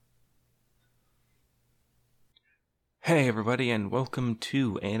Hey everybody, and welcome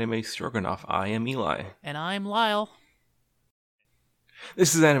to Anime Stroganoff. I am Eli. And I'm Lyle.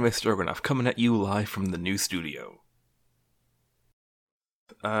 This is Anime Stroganoff, coming at you live from the new studio.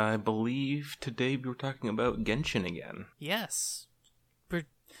 I believe today we were talking about Genshin again. Yes.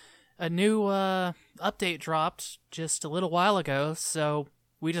 A new update dropped just a little while ago, so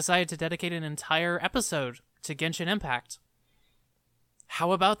we decided to dedicate an entire episode to Genshin Impact.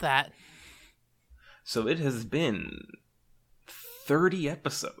 How about that? So it has been 30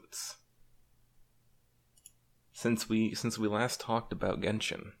 episodes since we last talked about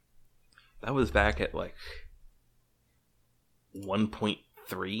Genshin. That was back at like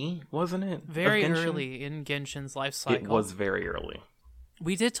 1.3, wasn't it? Very early in Genshin's life cycle. It was very early.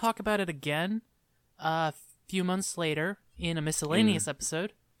 We did talk about it again a few months later in a miscellaneous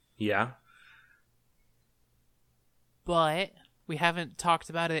episode. Yeah. But we haven't talked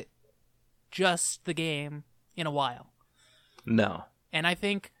about it, just the game, in a while. No. And I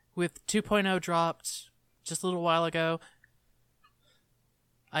think with 2.0 dropped just a little while ago,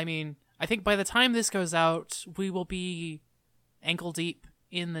 I think by the time this goes out, we will be ankle deep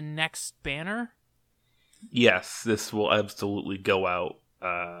in the next banner. Yes, this will absolutely go out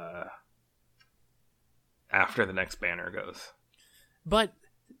after the next banner goes. But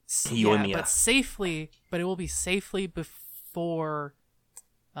safely, but it will be safely before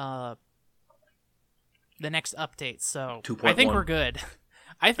the next update. So 2.1. I think we're good.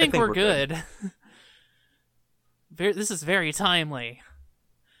 I think we're good. This is very timely.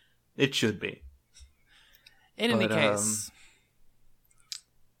 It should be. In any case.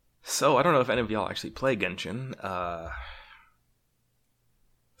 So I don't know if any of y'all actually play Genshin.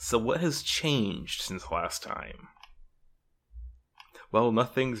 So what has changed since last time? Well,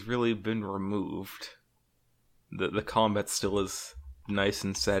 nothing's really been removed. The combat still is nice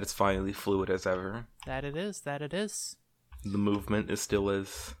and satisfyingly fluid as ever. That it is. The movement is still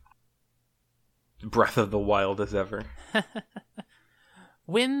as Breath of the Wild as ever.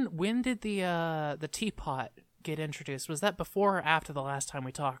 When did the teapot get introduced? Was that before or after the last time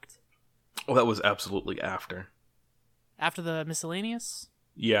we talked? Well, that was absolutely after. After the miscellaneous?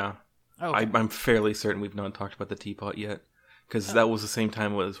 Yeah. Okay. I'm fairly certain we've not talked about the teapot yet. Because that was the same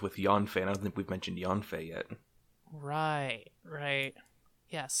time as with Yanfei, and I don't think we've mentioned Yanfei yet. Right.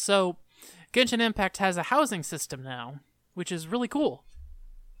 Yeah, so Genshin Impact has a housing system now, which is really cool.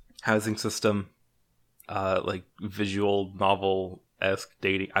 Housing system, like visual novel-esque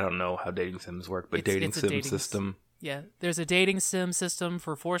dating. I don't know how dating sims work, but dating sim system. Yeah, there's a dating sim system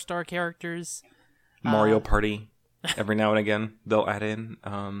for 4-star characters. Mario Party, every now and again, they'll add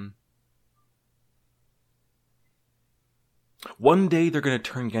in. One day they're going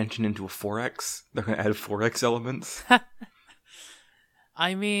to turn Genshin into a 4X. They're going to add 4X elements.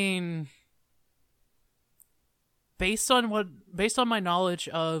 I mean, based on my knowledge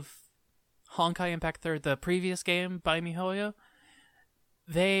of Honkai Impact 3, the previous game by MiHoYo,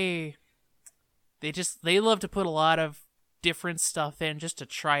 they love to put a lot of different stuff in just to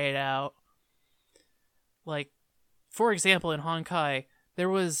try it out. Like, for example, in Honkai, there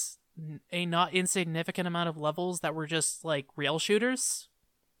was a not insignificant amount of levels that were just like rail shooters,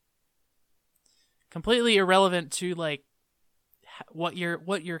 completely irrelevant to like what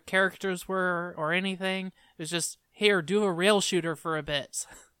your characters were or anything. It was just, here, do a rail shooter for a bit.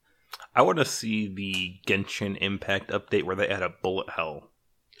 I want to see the Genshin Impact update where they add a bullet hell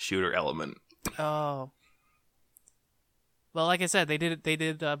shooter element. Oh, well, like I said, they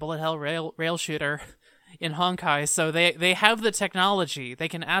did bullet hell rail shooter in Honkai, so they have the technology. They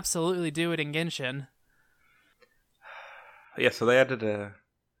can absolutely do it in Genshin. Yeah, so they added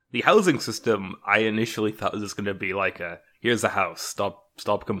the housing system. I initially thought was just going to be like here's a house.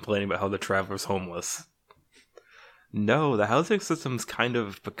 Stop complaining about how the traveler's homeless. No, the housing system's kind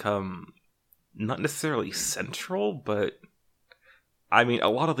of become not necessarily central, but I mean, a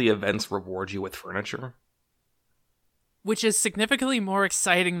lot of the events reward you with furniture. Which is significantly more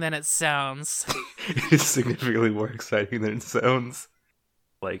exciting than it sounds. It is significantly more exciting than it sounds.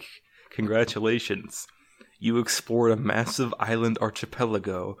 Like, congratulations. You explored a massive island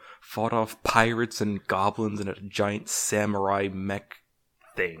archipelago, fought off pirates and goblins in a giant samurai mech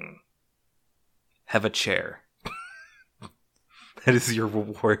thing. Have a chair. That is your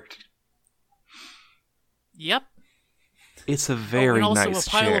reward. Yep. It's a very and also nice a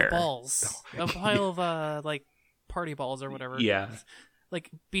pile chair. of balls. A pile of, like, party balls or whatever. Yeah.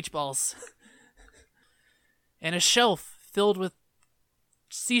 Like, beach balls. And a shelf filled with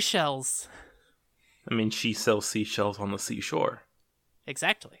seashells. I mean, she sells seashells on the seashore.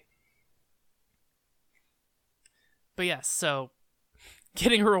 Exactly. But yes, so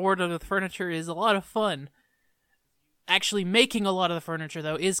getting rewarded with furniture is a lot of fun. Actually making a lot of the furniture,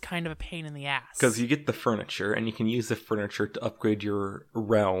 though, is kind of a pain in the ass. Because you get the furniture, and you can use the furniture to upgrade your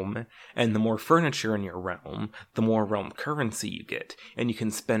realm, and the more furniture in your realm, the more realm currency you get. And you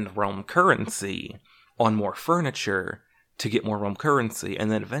can spend realm currency on more furniture to get more realm currency, and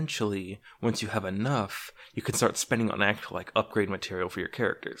then eventually, once you have enough, you can start spending on actual, like, upgrade material for your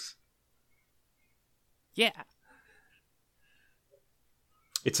characters. Yeah.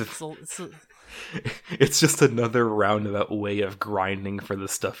 It's just another roundabout way of grinding for the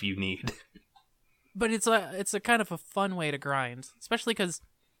stuff you need. But it's a kind of a fun way to grind, especially because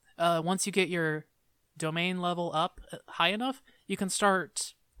once you get your domain level up high enough, you can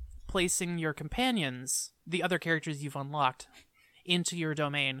start placing your companions, the other characters you've unlocked, into your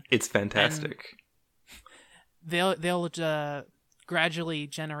domain. It's fantastic. And they'll gradually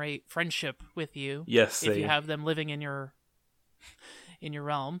generate friendship with you. Yes, if you have them living in your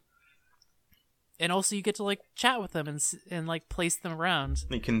realm. And also you get to, like, chat with them and like, place them around.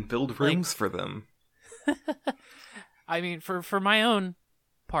 You can build rooms for them. I mean, for my own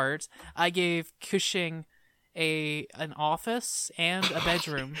part, I gave Cushing an office and a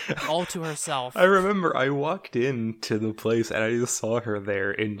bedroom all to herself. I remember I walked into the place and I just saw her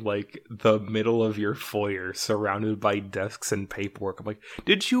there in, like, the middle of your foyer, surrounded by desks and paperwork. I'm like,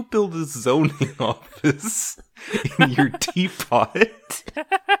 did you build a zoning office in your teapot?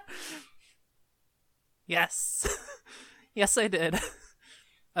 Yes. Yes, I did.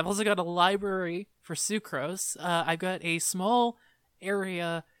 I've also got a library for Sucrose. I've got a small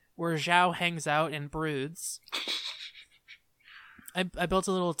area where Zhao hangs out and broods. I built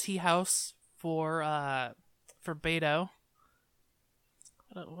a little tea house for Beto.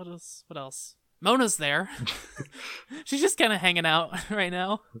 What else? Mona's there. She's just kind of hanging out right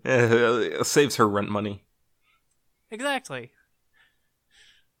now. Saves her rent money. Exactly.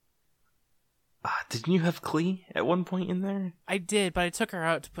 Didn't you have Klee at one point in there? I did, but I took her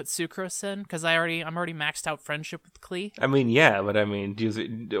out to put Sucrose in because I'm already maxed out friendship with Klee. I mean, yeah, but I mean,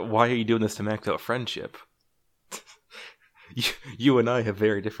 why are you doing this to max out friendship? you and I have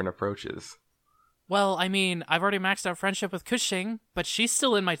very different approaches. Well, I mean, I've already maxed out friendship with Cushing, but she's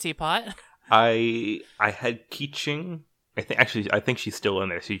still in my teapot. I had Keeching. I think she's still in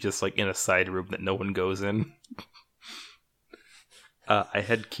there. She's just, like, in a side room that no one goes in. I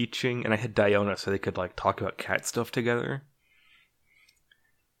had Keeching and I had Diona so they could, like, talk about cat stuff together.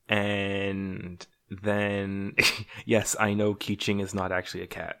 And then, yes, I know Keeching is not actually a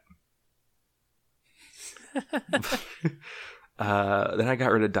cat. Then I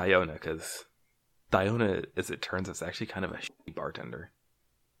got rid of Diona because Diona, as it turns, is actually kind of a shitty bartender.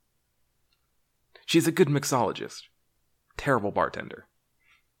 She's a good mixologist. Terrible bartender.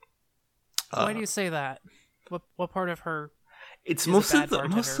 Why do you say that? What part of her... It's mostly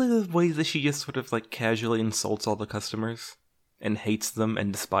the way that she just sort of, like, casually insults all the customers and hates them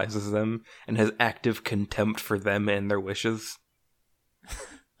and despises them and has active contempt for them and their wishes.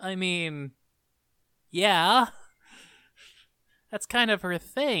 I mean, yeah. That's kind of her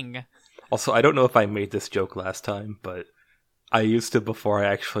thing. Also, I don't know if I made this joke last time, but I used to, before I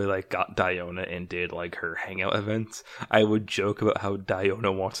actually, like, got Diona and did, like, her hangout events, I would joke about how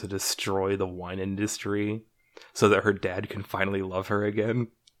Diona wants to destroy the wine industry so that her dad can finally love her again.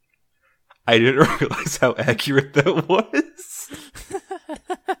 I didn't realize how accurate that was.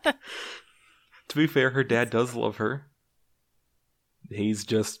 To be fair, her dad does love her. He's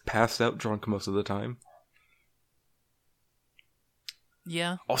just passed out drunk most of the time.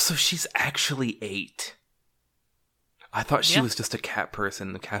 Yeah. Also, she's actually 8. I thought she was just a cat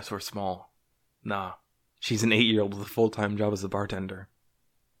person. The cats were small. Nah. She's an 8-year-old with a full-time job as a bartender.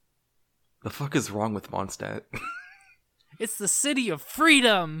 The fuck is wrong with Mondstadt? It's the city of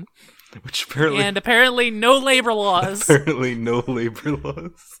freedom! Which apparently... And apparently no labor laws. Apparently no labor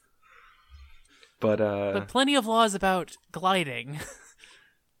laws. But plenty of laws about gliding.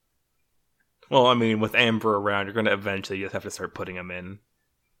 Well, I mean, with Amber around, you're going to eventually just have to start putting them in.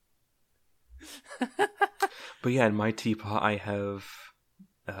 But yeah, in my teapot, I have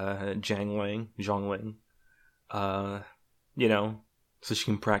Zhongling. You know, so she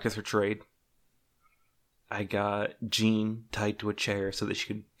can practice her trade. I got Jean tied to a chair so that she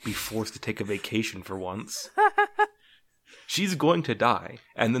could be forced to take a vacation for once. She's going to die,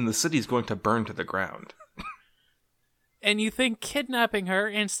 and then the city's going to burn to the ground. And you think kidnapping her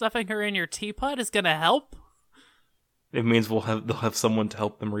and stuffing her in your teapot is going to help? It means they'll have someone to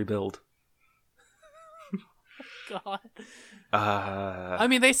help them rebuild. God. I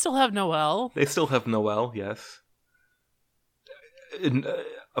mean, they still have Noelle. They still have Noelle, yes.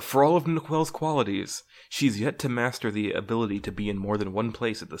 For all of Noelle's qualities, she's yet to master the ability to be in more than one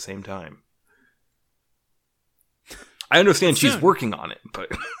place at the same time. I understand she's soon. working on it,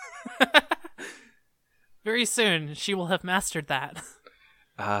 but Very soon, she will have mastered that.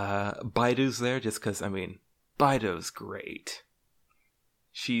 Baidu's there just because, I mean, Baidu's great.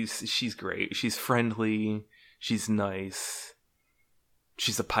 She's great. She's friendly. She's nice.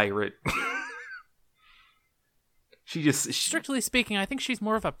 She's a pirate. Strictly speaking, I think she's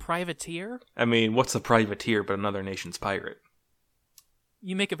more of a privateer. I mean, what's a privateer but another nation's pirate?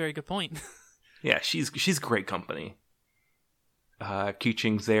 You make a very good point. Yeah, she's great company.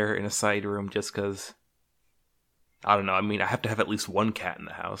 Keeching's there in a side room just because, I don't know, I mean, I have to have at least one cat in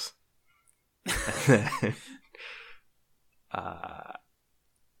the house.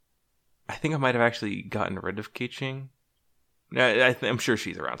 I think I might have actually gotten rid of Keeching. I'm sure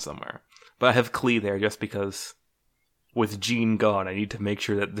she's around somewhere. But I have Klee there just because with Jean gone, I need to make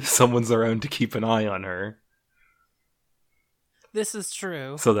sure that someone's around to keep an eye on her. This is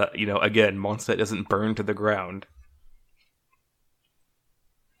true. So that, again, Mondstadt doesn't burn to the ground.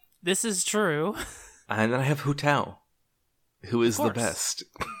 This is true. And then I have Hu Tao, who is the best.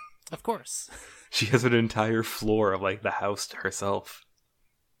 Of course. She has an entire floor of, the house to herself.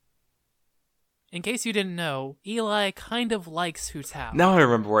 In case you didn't know, Eli kind of likes Hu Tao. Now I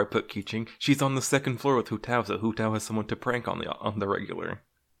remember where I put Keeching. She's on the second floor with Hu Tao, so Hu Tao has someone to prank on the regular.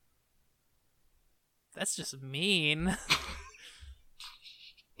 That's just mean.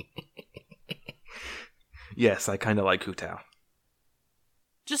 Yes, I kind of like Hu Tao.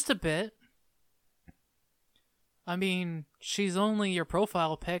 Just a bit. I mean, she's only your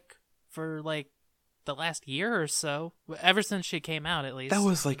profile pic for, the last year or so. Ever since she came out, at least. That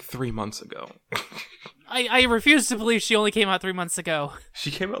was, 3 months ago. I refuse to believe she only came out 3 months ago.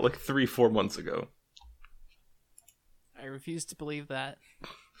 She came out, 3-4 months ago. I refuse to believe that.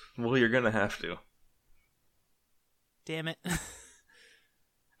 Well, you're gonna have to. Damn it.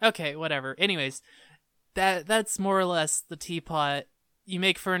 Okay, whatever. Anyways, that's more or less the teapot. You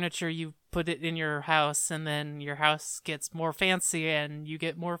make furniture, you put it in your house, and then your house gets more fancy and you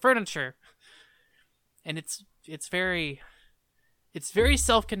get more furniture. And it's very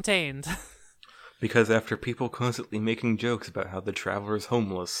self-contained. Because after people constantly making jokes about how the traveler is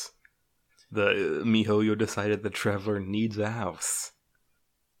homeless, the MiHoYo decided the traveler needs a house.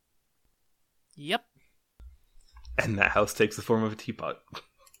 Yep. And that house takes the form of a teapot.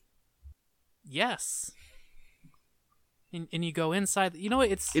 Yes. And you go inside. You know what?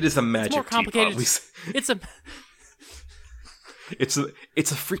 It is a magic more complicated. Teapot. It's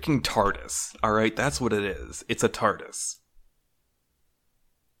a freaking TARDIS. All right, that's what it is. It's a TARDIS.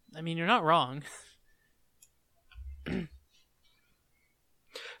 I mean, you're not wrong.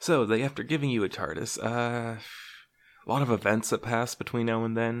 So after giving you a TARDIS, a lot of events that passed between now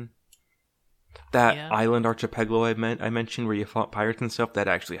and then. That island archipelago I mentioned where you fought pirates and stuff, that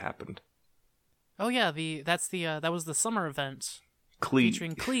actually happened. Oh yeah, that was the summer event. Klee.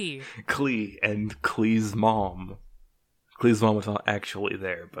 Featuring Klee. Klee and Klee's mom. Klee's mom was not actually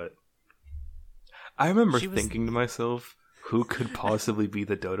there, but I remember thinking to myself, who could possibly be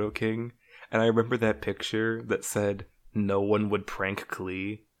the Dodo King? And I remember that picture that said, no one would prank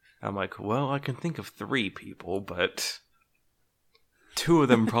Klee. I'm like, well, I can think of 3 people, but 2 of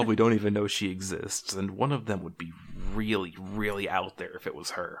them probably don't even know she exists, and one of them would be really, really out there if it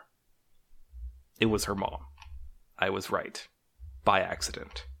was her. It was her mom. I was right. By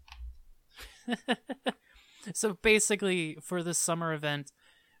accident. So basically, for this summer event,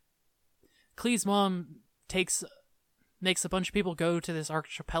 Klee's mom makes a bunch of people go to this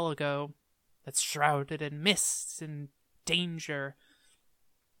archipelago that's shrouded in mist and danger.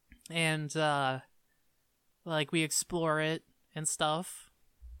 And, we explore it and stuff.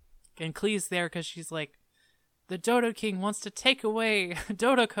 And Klee's there because she's like, the Dodo King wants to take away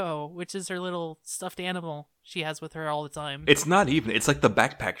Dodoko, which is her little stuffed animal she has with her all the time. It's not even. It's like the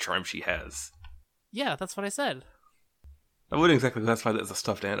backpack charm she has. Yeah, that's what I said. I wouldn't exactly classify that as a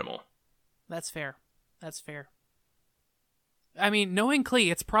stuffed animal. That's fair. I mean, knowing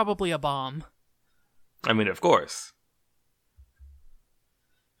Klee, it's probably a bomb. I mean, of course.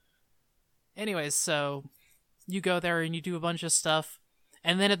 Anyways, so you go there and you do a bunch of stuff.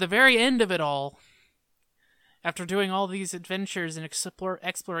 And then at the very end of it all, after doing all these adventures and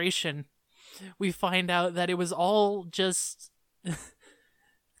exploration, we find out that it was all just...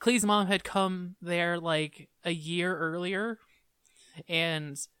 Klee's mom had come there a year earlier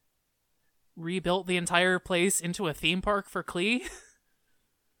and rebuilt the entire place into a theme park for Klee.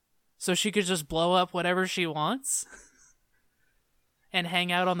 So she could just blow up whatever she wants and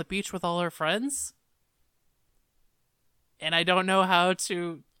hang out on the beach with all her friends. And I don't know how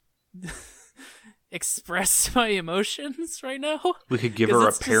to express my emotions right now. We could give her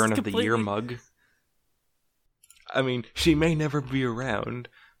a Parent of the Year mug. I mean, she may never be around,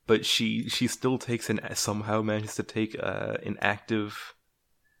 but she still takes somehow manages to take an active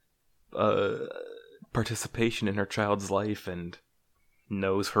participation in her child's life and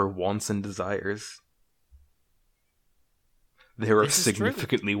knows her wants and desires. There are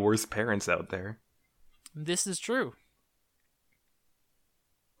significantly worse parents out there. This is true.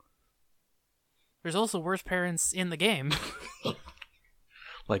 There's also worse parents in the game.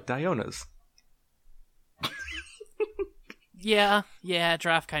 Like Diona's. Yeah,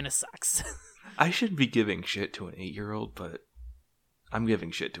 Draft kind of sucks. I should be giving shit to an 8-year-old, but I'm giving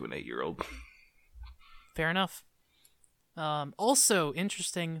shit to an 8-year-old. Fair enough. Also,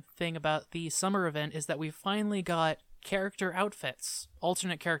 interesting thing about the summer event is that we finally got character outfits,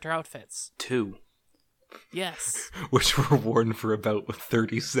 alternate character outfits. 2. Yes. Which were worn for about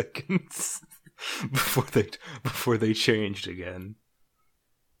 30 seconds before they changed again.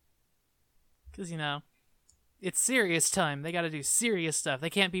 Because, it's serious time. They gotta do serious stuff. They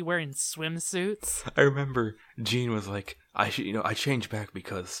can't be wearing swimsuits. I remember Jean was like, I changed back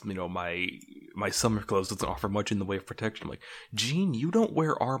because, my summer clothes doesn't offer much in the way of protection. I'm like, Jean, you don't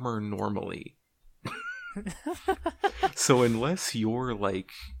wear armor normally. So unless you're like,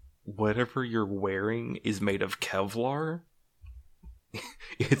 whatever you're wearing is made of Kevlar,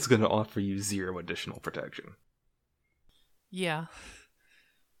 it's gonna offer you 0 additional protection. Yeah.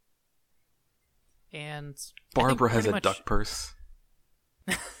 And Barbara has a duck purse.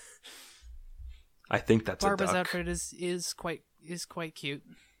 I think that's Barbara's a duck. outfit is quite cute.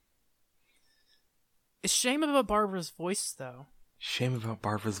 It's shame about Barbara's voice though.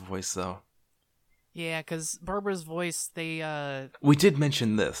 Yeah, because Barbara's voice, we did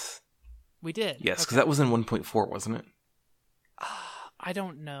mention this. We did. Yes, because that was in 1.4, wasn't it? I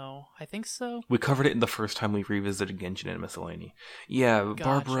don't know. I think so. We covered it in the first time we revisited Genshin and Miscellany. Yeah, Gotcha.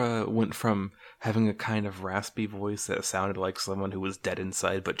 Barbara went from having a kind of raspy voice that sounded like someone who was dead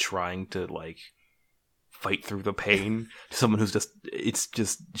inside but trying to, fight through the pain to someone who's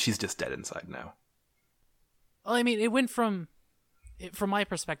she's just dead inside now. Well, I mean, it went from my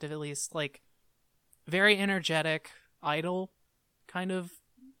perspective at least, very energetic, idle kind of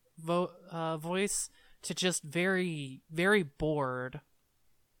voice to just very, very bored.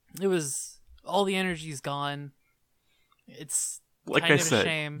 It was, all the energy's gone. It's like kind I of said, a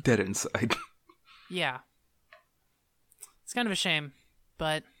shame. Dead inside. Yeah. It's kind of a shame,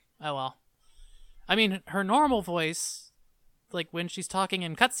 but oh well. I mean, her normal voice, when she's talking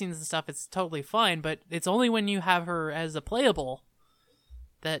in cutscenes and stuff, it's totally fine, but it's only when you have her as a playable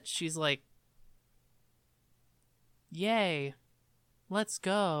that she's like, yay, let's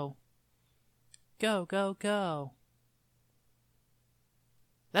go. Go, go, go.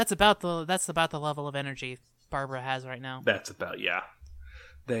 That's about the level of energy Barbara has right now. That's about, yeah.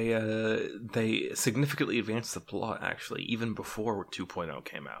 They significantly advanced the plot, actually, even before 2.0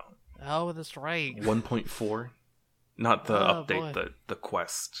 came out. Oh, that's right. 1.4? Not the update, boy. the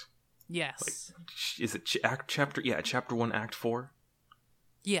quest. Yes. Is it chapter? Yeah, chapter 1, act 4?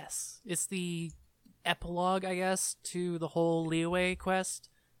 Yes. It's the epilogue, I guess, to the whole Liyue quest.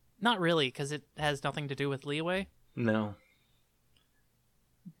 Not really, because it has nothing to do with Liyue. No.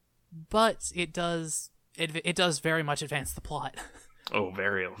 But it does very much advance the plot. Oh,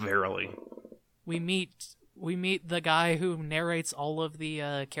 verily. We meet the guy who narrates all of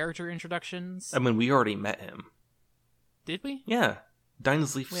the character introductions. I mean, we already met him. Did we? Yeah.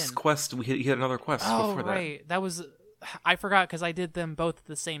 Dainsleif's quest, he had another quest before that. Oh, right. That was... I forgot because I did them both at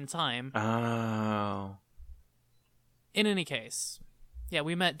the same time. Oh. In any case, yeah,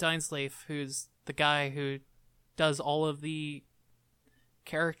 we met Dainsleif, who's the guy who does all of the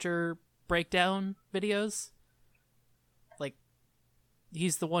character breakdown videos.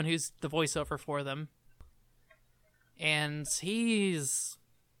 He's the one who's the voiceover for them. And he's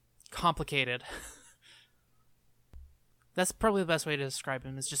complicated. That's probably the best way to describe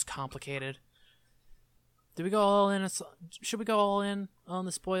him, is just complicated. Did we go all in? Should we go all in on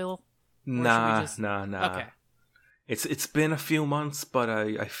the spoil? Nah. Okay. It's been a few months, but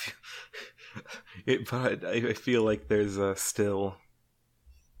I feel like there's still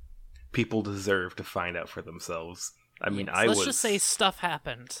people deserve to find out for themselves. I mean, yes, let's just say stuff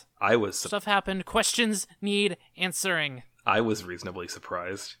happened. Stuff happened. Questions need answering. I was reasonably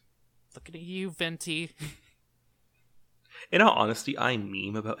surprised. Looking at you, Venti. In all honesty, I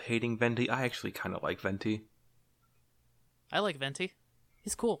meme about hating Venti. I actually kind of like Venti. I like Venti.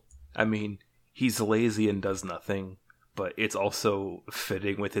 He's cool. I mean, he's lazy and does nothing, but it's also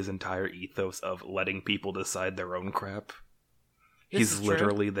fitting with his entire ethos of letting people decide their own crap. He's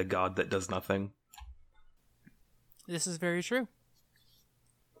literally the god that does nothing. This is very true.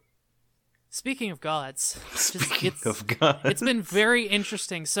 Speaking of gods, Speaking of gods. it's been very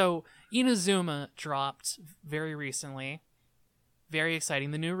interesting. So Inazuma dropped very recently. Very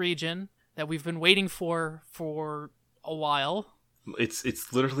exciting. The new region that we've been waiting for a while.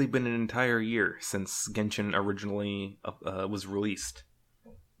 It's literally been an entire year since Genshin originally was released.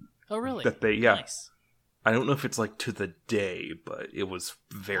 Oh, really? That they Nice. I don't know if it's like to the day, but it was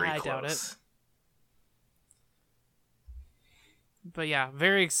very I close. doubt it. But yeah,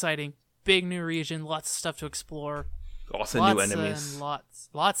 very exciting. Big new region, lots of stuff to explore. Also lots new enemies. And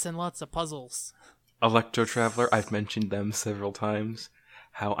lots of puzzles. Electro Traveler, I've mentioned them several times.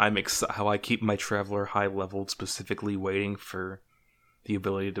 How how I keep my Traveler high leveled, specifically waiting for the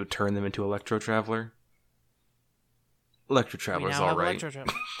ability to turn them into Electro Traveler. Electro Traveler's alright.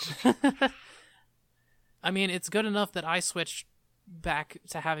 I mean, it's good enough that I switched back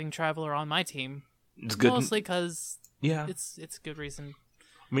to having Traveler on my team. It's good. Mostly because yeah, it's a good reason.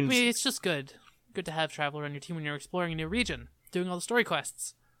 I mean, It's just good. Good to have Traveler on your team when you're exploring a new region, doing all the story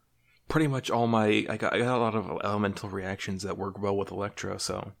quests. pretty much all my I got a lot of elemental reactions that work well with Electro.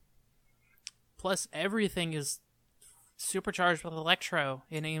 So Plus, everything is supercharged with Electro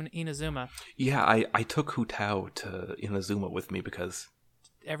in Inazuma. yeah, I took Hu Tao to Inazuma with me because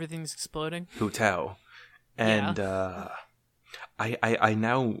Everything's exploding. Hu Tao, and I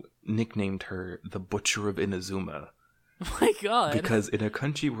now nicknamed her the Butcher of Inazuma. Oh my god. Because in a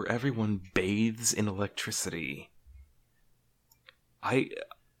country where everyone bathes in electricity, I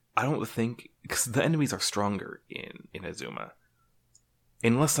don't think, because the enemies are stronger in Inazuma,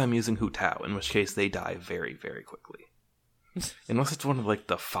 unless I'm using Hu Tao, in which case they die very, very quickly. Unless it's one of like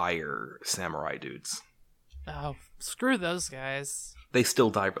the fire samurai dudes, Oh, screw those guys. they still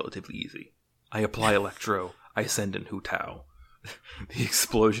die relatively easy. I apply Electro, I send in Hu Tao. The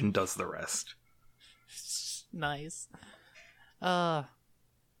explosion does the rest. Nice. Right,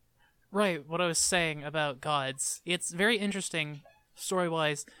 what I was saying about gods. It's very interesting,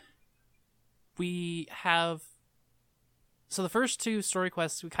 story-wise. We have... So the first two story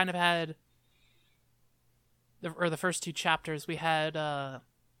quests, we kind of had... Or the first two chapters, we had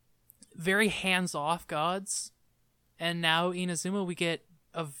very hands-off gods. And now, Inazuma, we get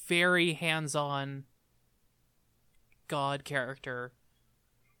a very hands-on god character.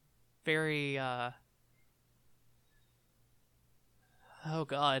 Very, Oh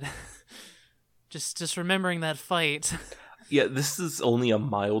god. just remembering that fight. Yeah, this is only a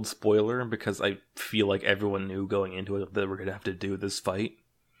mild spoiler because I feel like everyone knew going into it that we're going to have to do this fight.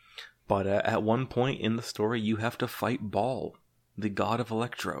 But at one point in the story, you have to fight Ball, the god of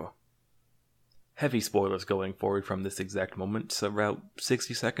Electro. Heavy spoilers going forward from this exact moment, so about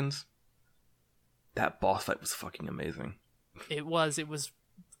 60 seconds. That boss fight was fucking amazing. It was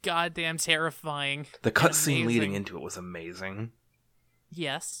goddamn terrifying. The cutscene leading into it was amazing.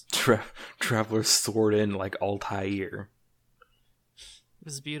 Yes. Traveler's sword in like Altair. It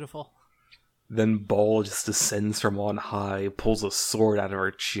was beautiful. Then Ball just descends from on high, pulls a sword out of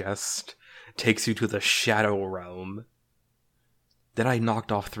her chest, takes you to the Shadow Realm. Then I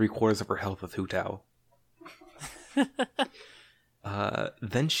knocked off 3/4 of her health with Hu Tao.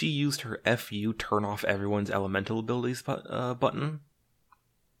 Then she used her FU turn off everyone's elemental abilities button.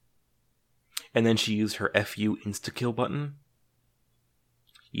 And then she used her FU insta-kill button.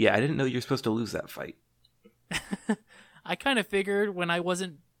 Yeah, I didn't know you were supposed to lose that fight. I kind of figured when I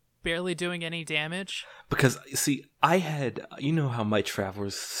wasn't barely doing any damage. Because, see, I had... You know how my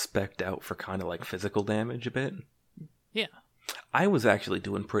Traveler's spec'd out for kind of like physical damage a bit? Yeah. I was actually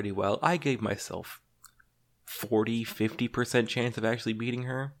doing pretty well. I gave myself 40-50% chance of actually beating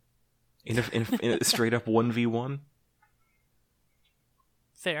her in a straight up 1v1.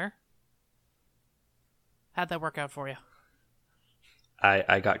 Fair. How'd that work out for you?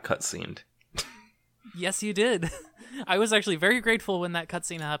 I got cutscened. Yes, you did. I was actually very grateful when that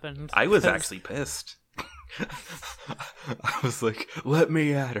cutscene happened. I was actually pissed. I was like, let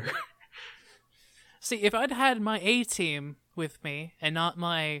me at her. See, if I'd had my A team with me and not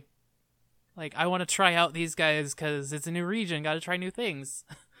my, like, I want to try out these guys because it's a new region, gotta try new things.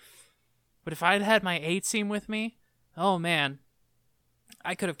 But if I'd had my A team with me, oh man,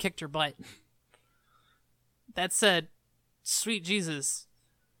 I could have kicked her butt. That said, sweet Jesus,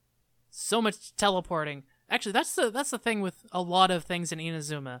 so much teleporting. Actually, that's the thing with a lot of things in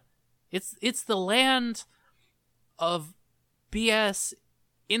Inazuma. It's the land of BS,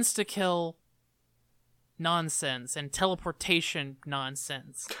 insta-kill nonsense and teleportation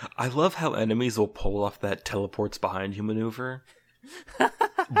nonsense. I love how enemies will pull off that teleports behind you maneuver.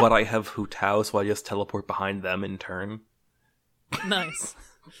 But I have Hu Tao, so I just teleport behind them in turn. Nice.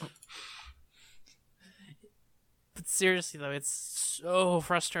 But seriously though, it's so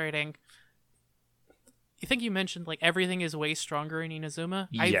frustrating. you think you mentioned like everything is way stronger in Inazuma?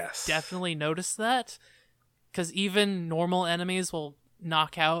 Yes. I've definitely noticed that, because even normal enemies will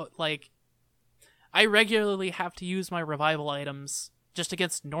knock out, like, I regularly have to use my revival items just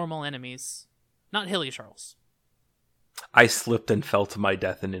against normal enemies, not Hilichurls. I slipped and fell to my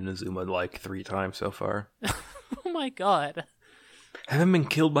death in Inazuma like 3 times so far. Oh my god. Haven't been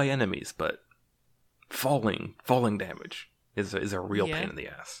killed by enemies, but falling damage is a real pain in the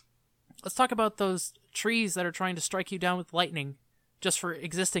ass. Let's talk about those trees that are trying to strike you down with lightning just for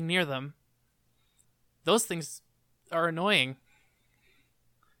existing near them. Those things are annoying.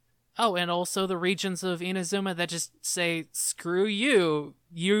 Oh, and also the regions of Inazuma that just say, screw you,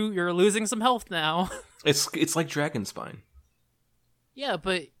 you're losing some health now. It's like Dragonspine. Yeah,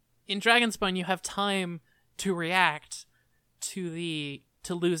 but in Dragonspine you have time to react to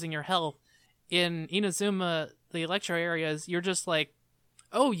losing your health. In Inazuma, the Electro areas, you're just like,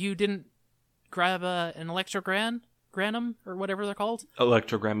 oh, you didn't grab an Electrogranum, or whatever they're called?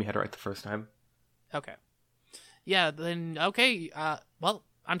 Electrogram, you had it right the first time. Okay. Yeah, then, okay, well,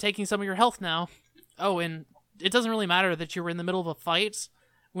 I'm taking some of your health now. Oh, and it doesn't really matter that you were in the middle of a fight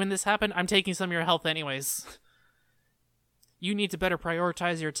when this happened. I'm taking some of your health anyways. You need to better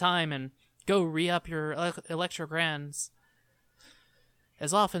prioritize your time and go re-up your Electrograms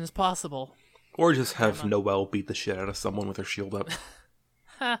as often as possible. Or just have Noelle beat the shit out of someone with her shield up.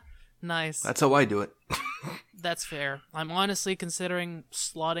 Ha, nice. That's how I do it. That's fair. I'm honestly considering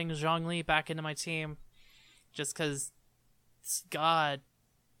slotting Zhongli back into my team, just because, God,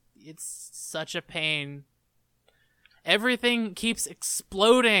 it's such a pain. Everything keeps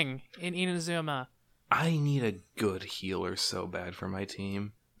exploding in Inazuma. I need a good healer so bad for my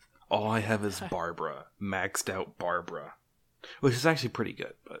team. All I have is Barbara, maxed out Barbara, which is actually pretty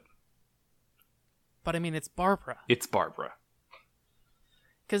good, but I mean, it's Barbara. It's Barbara.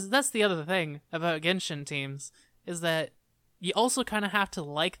 Because that's the other thing about Genshin teams, is that you also kind of have to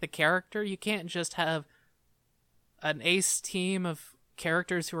like the character. You can't just have an ace team of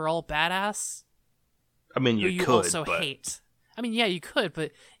characters who are all badass. I mean, you could also but... hate. I mean, yeah, you could,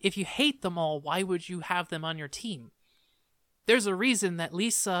 but if you hate them all, why would you have them on your team? There's a reason that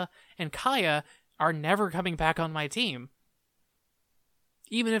Lisa and Kaya are never coming back on my team.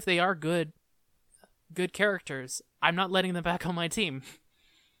 Even if they are good characters, I'm not letting them back on my team.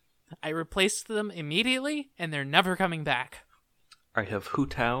 I replaced them immediately, and they're never coming back. I have Hu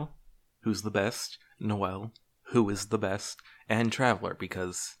Tao, who's the best, Noelle, who is the best, and Traveler,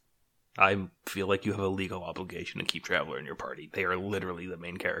 because I feel like you have a legal obligation to keep Traveler in your party. They are literally the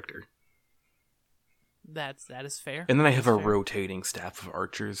main character. That is fair. And then I have a rotating staff of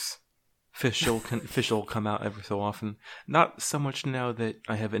archers. Fish will come out every so often. Not so much now that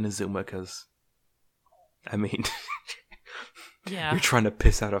I have Inazuma, because, I mean, yeah, you're trying to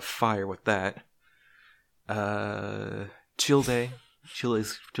piss out a fire with that. Childe.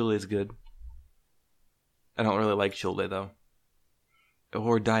 Childe's good. I don't really like Childe, though.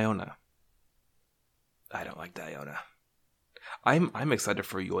 Or Diona. I don't like Diona. I'm excited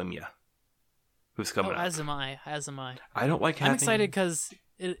for Yoimiya, who's coming up. As am I. I don't like having... I'm excited because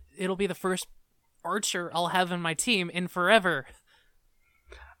it'll be the first archer I'll have in my team in forever.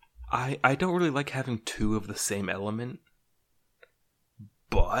 I don't really like having 2 of the same element,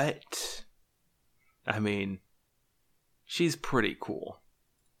 but I mean, she's pretty cool.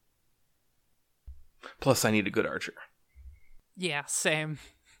 Plus, I need a good archer. Yeah, same.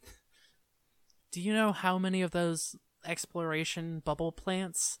 Do you know how many of those exploration bubble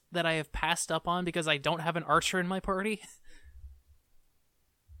plants that I have passed up on because I don't have an archer in my party?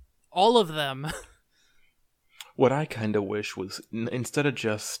 All of them. What I kind of wish was, instead of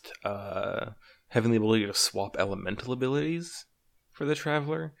just having the ability to swap elemental abilities for the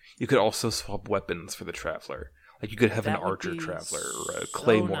Traveler, you could also swap weapons for the Traveler. Like, you could have an archer Traveler, or a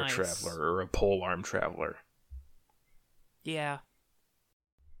claymore Traveler, or a polearm Traveler. Yeah.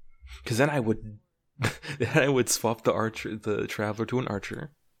 Because then I would swap the Traveler to an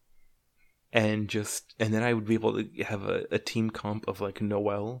archer, and then I would be able to have a team comp of like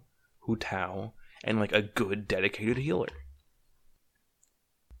Noelle, Hu Tao, and like a good dedicated healer.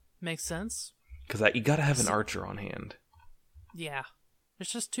 Makes sense. Because you gotta have an archer on hand. Yeah.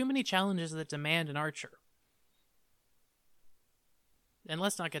 There's just too many challenges that demand an archer. And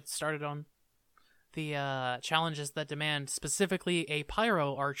let's not get started on the challenges that demand specifically a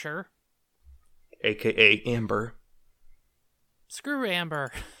pyro archer. AKA Amber. Screw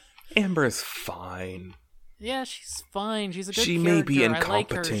Amber. Amber is fine. Yeah, she's fine. She's a good character. She may be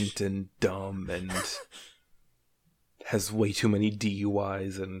incompetent and dumb and has way too many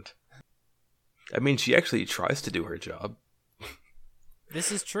DUIs and... I mean, she actually tries to do her job.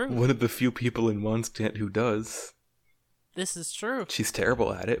 This is true. One of the few people in Mondstadt who does. This is true. She's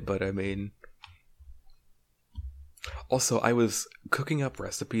terrible at it, but I mean... Also, I was cooking up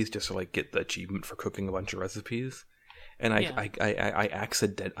recipes just to like get the achievement for cooking a bunch of recipes, and I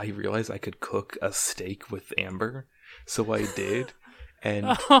realized I could cook a steak with Amber, so I did, and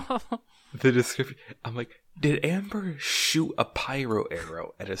the description, I'm like, did Amber shoot a pyro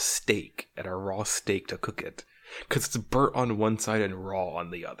arrow at a steak, at a raw steak to cook it? Because it's burnt on one side and raw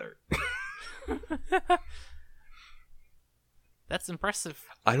on the other. That's impressive.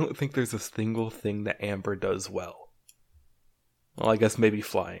 I don't think there's a single thing that Amber does well. Well, I guess maybe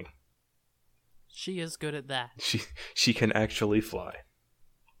flying. She is good at that. She can actually fly.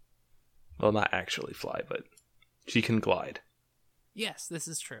 Well, not actually fly, but she can glide. Yes, this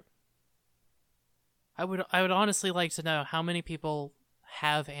is true. I would honestly like to know how many people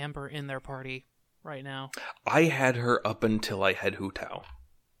have Amber in their party right now. I had her up until I had Hu Tao.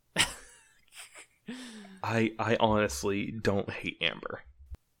 I honestly don't hate Amber.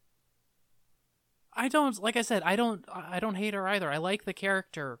 I don't, like I said, I don't hate her either. I like the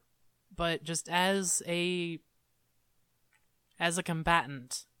character, but just as a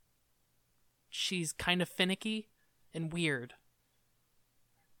combatant, she's kind of finicky and weird.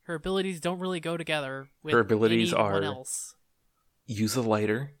 Her abilities don't really go together with her abilities anyone are else. Use a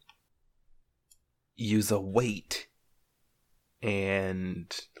lighter, use a weight,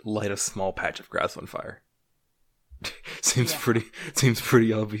 and light a small patch of grass on fire. Seems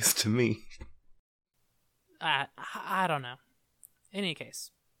pretty obvious to me. I don't know. In any case,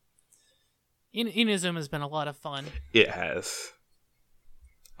 Inazuma has been a lot of fun. It has.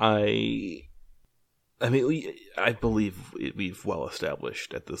 I mean, I believe we've well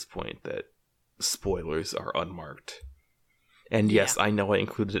established at this point that spoilers are unmarked. And yes, I know I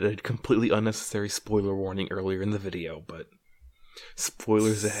included a completely unnecessary spoiler warning earlier in the video, but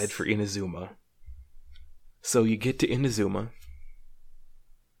spoilers ahead for Inazuma. So you get to Inazuma,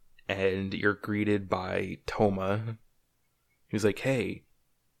 and you're greeted by Toma, who's like, "Hey,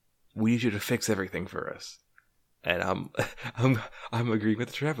 we need you to fix everything for us." And I'm agreeing with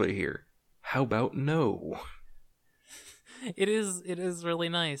the traveler here. How about no? It is really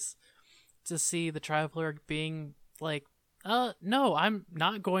nice to see the traveler being like, no, I'm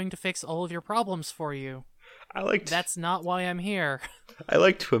not going to fix all of your problems for you. That's not why I'm here. I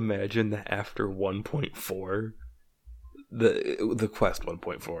like to imagine that after 1.4, the quest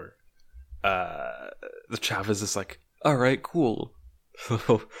 1.4, the Chavez is like, all right, cool.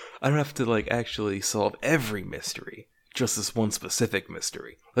 So I don't have to like actually solve every mystery, just this one specific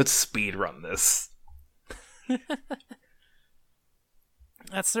mystery. Let's speed run this.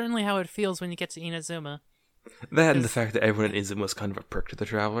 That's certainly how it feels when you get to Inazuma. That and the fact that everyone in Inazuma was kind of a prick to the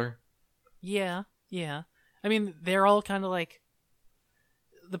traveler. Yeah. I mean, they're all kind of like,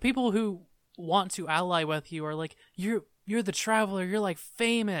 the people who want to ally with you are like, you're the traveler, you're like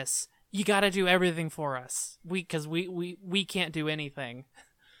famous. You gotta do everything for us. Because we can't do anything.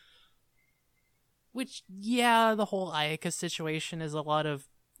 Which, yeah, the whole Ayaka situation is a lot of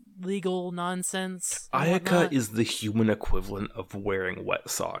legal nonsense. Ayaka is the human equivalent of wearing wet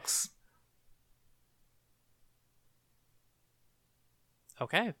socks.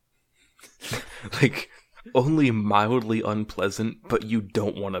 Okay. Like, only mildly unpleasant, but you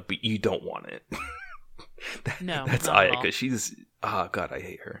don't want it. No, that's Ayaka. She's, God, I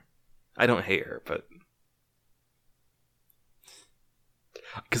hate her. I don't hate her, but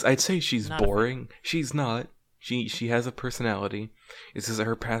because I'd say she's not boring. She's not. She has a personality. It's just that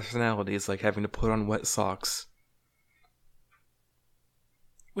her personality is like having to put on wet socks,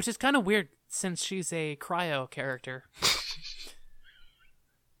 which is kind of weird since she's a cryo character.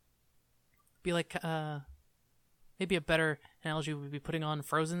 Be like, maybe a better analogy would be putting on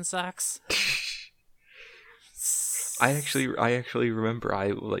frozen socks. I actually remember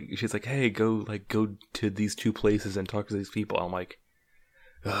she's like, hey, go to these two places and talk to these people. I'm like,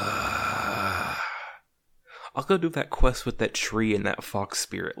 I'll go do that quest with that tree and that fox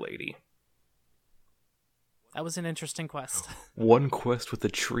spirit lady. That was an interesting quest. One quest with a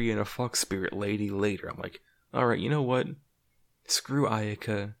tree and a fox spirit lady later. I'm like, alright, you know what? Screw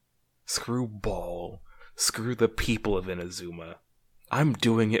Ayaka. Screw Ball. Screw the people of Inazuma. I'm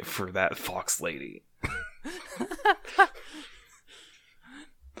doing it for that fox lady.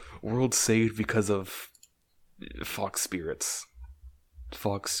 World saved because of fox spirits.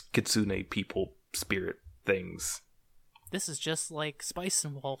 Fox kitsune people spirit things. This is just like Spice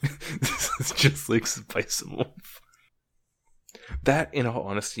and Wolf. This is just like Spice and Wolf. That, in all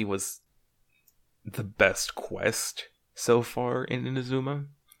honesty, was the best quest so far in Inazuma.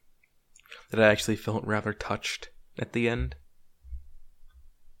 That I actually felt rather touched at the end.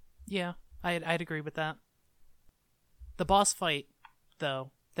 Yeah, I'd agree with that. The boss fight,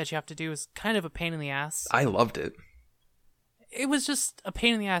 though, that you have to do is kind of a pain in the ass. I loved it. It was just a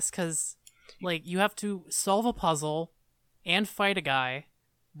pain in the ass because, like, you have to solve a puzzle and fight a guy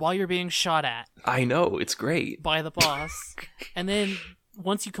while you're being shot at I know, it's great. by the boss. And then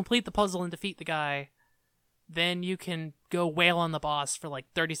once you complete the puzzle and defeat the guy, then you can go wail on the boss for like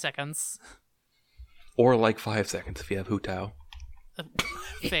 30 seconds. Or like 5 seconds if you have Hu Tao.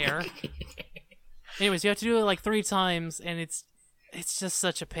 Fair. Anyways, you have to do it like 3 times, and it's just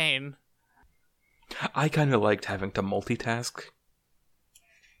such a pain. I kind of liked having to multitask.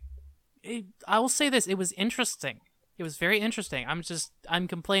 I will say this, it was interesting. It was very interesting. I'm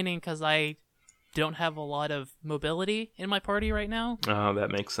complaining because I don't have a lot of mobility in my party right now. Oh,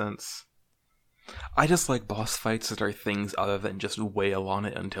 that makes sense. I just like boss fights that are things other than just wail on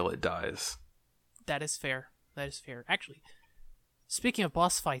it until it dies. That is fair. That is fair. Actually, speaking of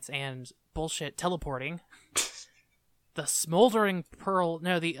boss fights and bullshit teleporting, the smoldering pearl,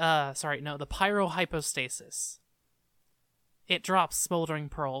 the pyrohypostasis. It drops smoldering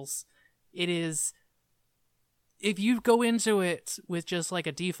pearls. It is, if you go into it with just like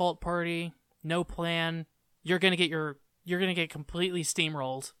a default party, no plan, you're gonna get completely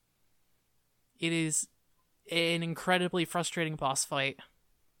steamrolled. It is an incredibly frustrating boss fight.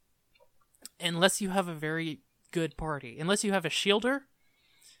 Unless you have a very good party. Unless you have a shielder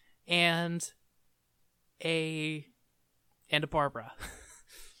and a Barbara.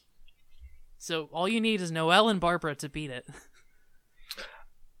 So all you need is Noelle and Barbara to beat it.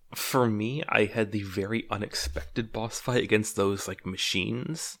 For me, I had the very unexpected boss fight against those like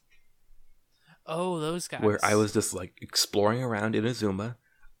machines. Oh, those guys. Where I was just like exploring around Inazuma.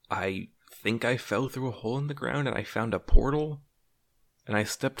 I think I fell through a hole in the ground and I found a portal. And I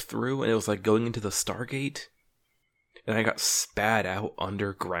stepped through and it was like going into the Stargate. And I got spat out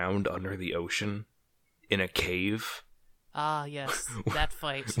underground under the ocean in a cave. Ah, yes, that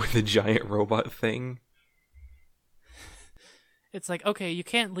fight. With a giant robot thing. It's like, okay, you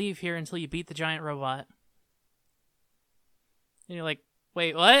can't leave here until you beat the giant robot. And you're like,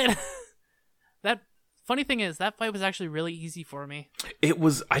 wait, what? That funny thing is, that fight was actually really easy for me.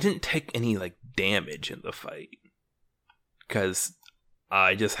 I didn't take any, like, damage in the fight. Because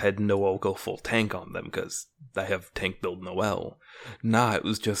I just had Noelle go full tank on them, because I have tank build Noelle. Nah, it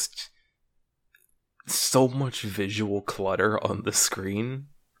was just so much visual clutter on the screen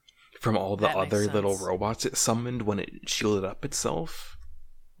from all the other little robots it summoned when it shielded up itself.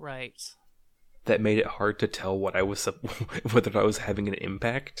 Right. That made it hard to tell whether I was having an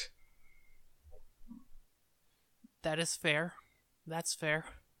impact. That is fair. That's fair.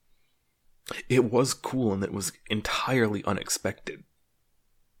 It was cool and it was entirely unexpected.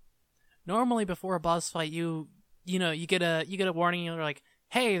 Normally before a boss fight you get a warning, you're like,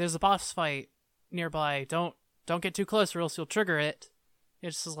 "Hey, there's a boss fight nearby. Don't get too close or else you'll trigger it."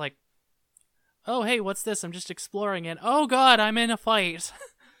 It's just like, "Oh, hey, what's this? I'm just exploring it. Oh god, I'm in a fight."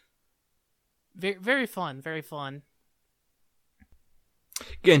 Very, very fun, very fun.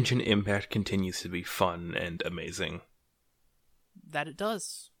 Genshin Impact continues to be fun and amazing. That it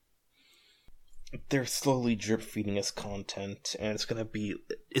does. They're slowly drip feeding us content, and it's gonna be...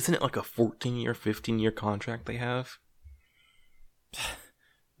 Isn't it like a 14-year, 15-year contract they have?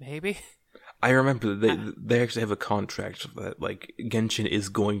 Maybe. I remember they actually have a contract that, like, Genshin is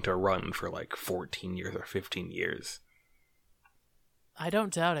going to run for, like, 14 years or 15 years. I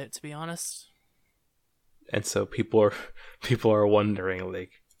don't doubt it, to be honest. And so people are wondering,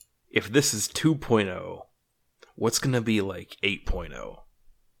 like, if this is 2.0, what's gonna be, like, 8.0?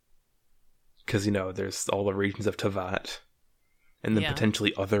 Because, there's all the regions of Teyvat, and then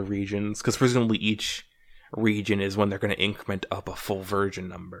potentially other regions, because presumably each region is when they're going to increment up a full version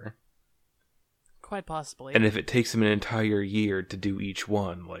number. Quite possibly. And if it takes them an entire year to do each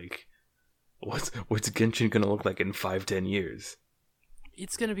one, like, what's Genshin going to look like in 5-10 years?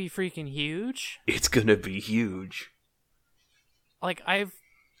 It's going to be freaking huge. It's going to be huge. Like, I've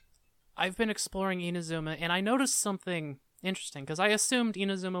been exploring Inazuma, and I noticed something interesting, because I assumed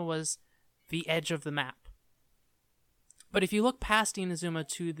Inazuma was the edge of the map. But if you look past Inazuma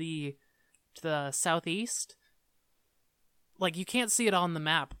to the southeast, like, you can't see it on the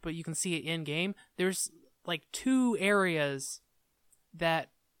map, but you can see it in game. There's like 2 areas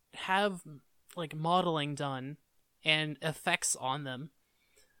that have like modeling done and effects on them.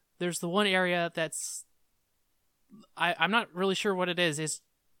 There's the one area that's I'm not really sure what it is,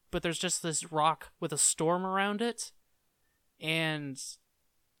 but there's just this rock with a storm around it, and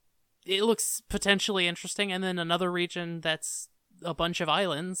it looks potentially interesting. And then another region that's a bunch of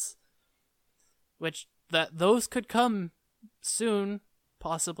islands, which those could come soon,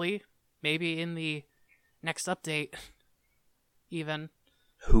 possibly. Maybe in the next update, even.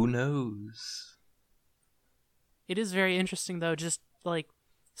 Who knows? It is very interesting, though, just, like,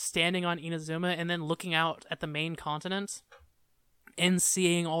 standing on Inazuma and then looking out at the main continent and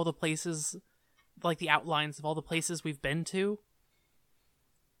seeing all the places, like, the outlines of all the places we've been to.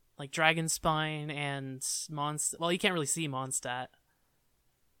 Like, Dragonspine and Mondstadt. Well, you can't really see Mondstadt.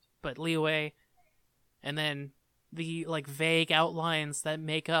 But Liyue. And then the, like, vague outlines that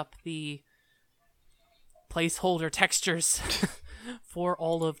make up the placeholder textures for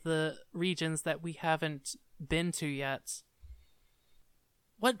all of the regions that we haven't been to yet.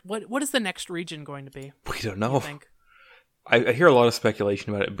 What is the next region going to be? We don't You know. think? I hear a lot of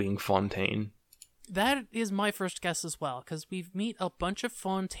speculation about it being Fontaine. That is my first guess as well, because we meet a bunch of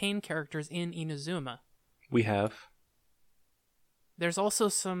Fontaine characters in Inazuma. We have. There's also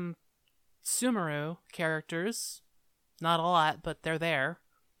some Sumeru characters. Not a lot, but they're there.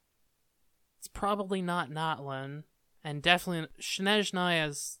 It's probably not Notlin. And definitely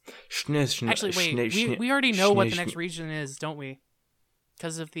Snezhnaya's... Actually, wait, we already know what the next region is, don't we?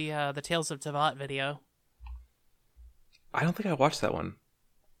 Because of the Tales of Teyvat video. I don't think I watched that one.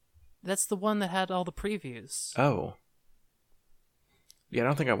 That's the one that had all the previews. Oh. Yeah, I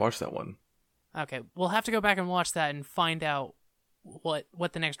don't think I watched that one. Okay, we'll have to go back and watch that and find out what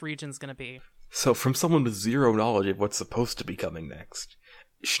the next region's going to be. So, from someone with zero knowledge of what's supposed to be coming next,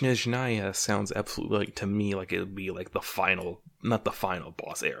 Snezhnaya sounds absolutely like, to me, like it would be like the final, not the final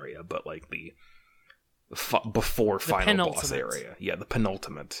boss area, but like the before final boss area. Yeah, the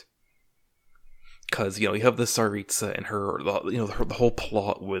penultimate. Because, you have the Tsaritsa and her, the whole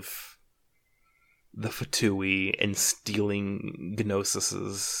plot with the Fatui and stealing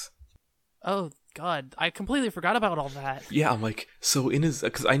Gnosis's. Oh, God. I completely forgot about all that. Yeah, I'm like, so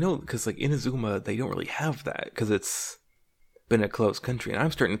because like Inazuma, they don't really have that, because it's been a closed country, and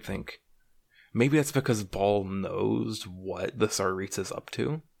I'm starting to think, maybe that's because Ball knows what the Tsaritsa's up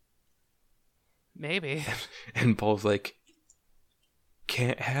to. Maybe. And Ball's like,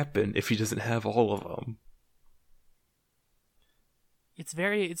 can't happen if he doesn't have all of them. It's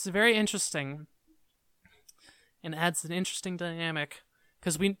very interesting, and adds an interesting dynamic,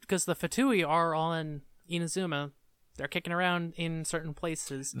 because the Fatui are on Inazuma. They're kicking around in certain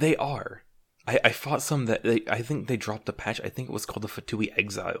places. They are. I fought some that I think they dropped a patch. I think it was called the Fatui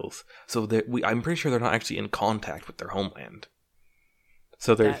Exiles. So I'm pretty sure they're not actually in contact with their homeland.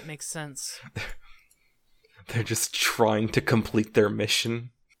 So that makes sense. They're just trying to complete their mission.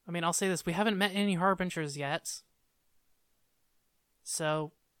 I mean, I'll say this: we haven't met any Harbingers yet,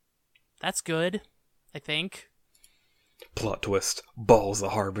 so that's good, I think. Plot twist: Ball's a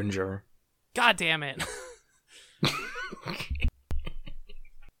Harbinger. God damn it!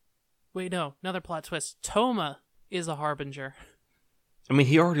 Wait, no, another plot twist. Toma is a Harbinger. I mean,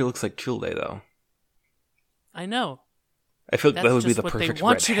 he already looks like Childe, though. I know. I feel like that would be the perfect they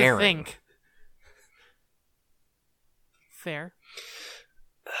want red you herring. To think. Fair.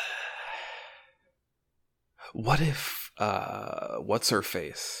 What if what's her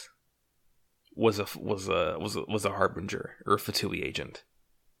face was a Harbinger or a Fatui agent?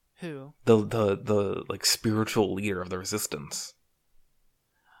 Who? The like spiritual leader of the resistance.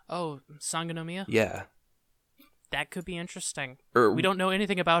 Oh, Sangonomiya? Yeah. That could be interesting. Or we don't know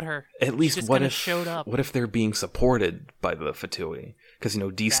anything about her. At least She's just what if showed up. What if they're being supported by the Fatui? Because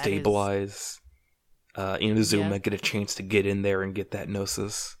destabilize Inazuma, get a chance to get in there and get that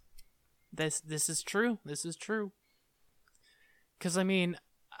Gnosis. This is true. This is true. Because I mean,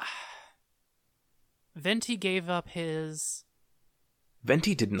 Venti gave up his.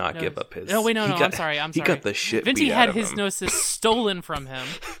 Venti did not give up his. No, wait, no, I'm sorry. He got the shit Venti beat had out of his him. Gnosis stolen from him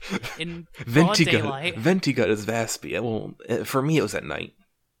in broad daylight. Venti got his Vaspi. Well, for me, it was at night.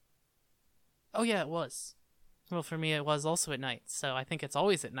 Oh yeah, it was. Well, for me, it was also at night. So I think it's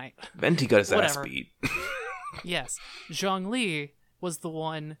always at night. Venti got his ass beat. Yes, Zhongli was the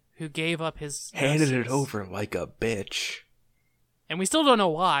one who gave up his handed Gnosis. it over like a bitch. And we still don't know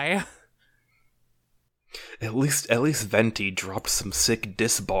why. At least Venti dropped some sick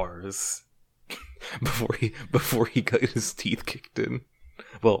disbars before he got his teeth kicked in.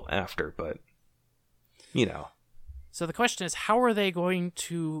 Well, after, but So the question is, how are they going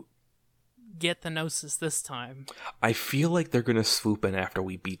to get the Gnosis this time? I feel like they're gonna swoop in after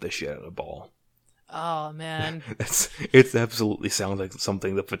we beat the shit out of Ball. Oh man, it absolutely sounds like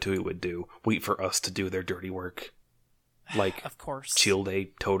something the Fatui would do. Wait for us to do their dirty work, like of course. Childe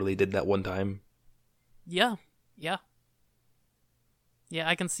totally did that one time. Yeah.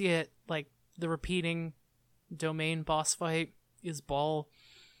 I can see it. Like the repeating domain boss fight is Ball,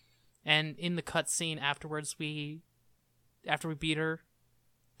 and in the cutscene afterwards, after we beat her,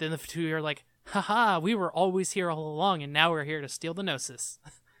 then the two are like, haha, we were always here all along, and now we're here to steal the Gnosis.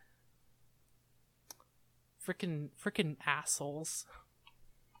 Frickin' assholes.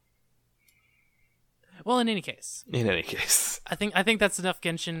 Well, in any case. I I think that's enough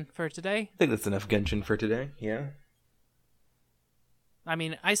Genshin for today. think that's enough Genshin for today, yeah. I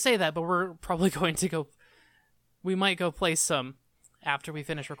mean, I say that, but we're probably going to go... We might go play some after we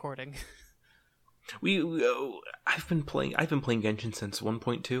finish recording. I've been playing Genshin since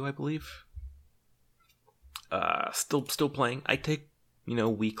 1.2, I believe. Still playing. I take,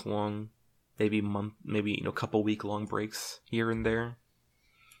 week long, maybe month, maybe, couple week long breaks here and there.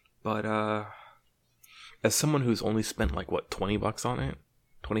 But, as someone who's only spent like, what, $20 on it?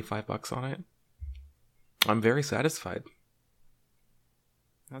 $25 on it? I'm very satisfied.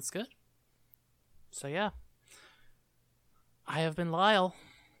 That's good. So yeah. I have been Lyle.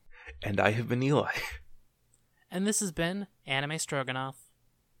 And I have been Eli. And this has been Anime Stroganoff.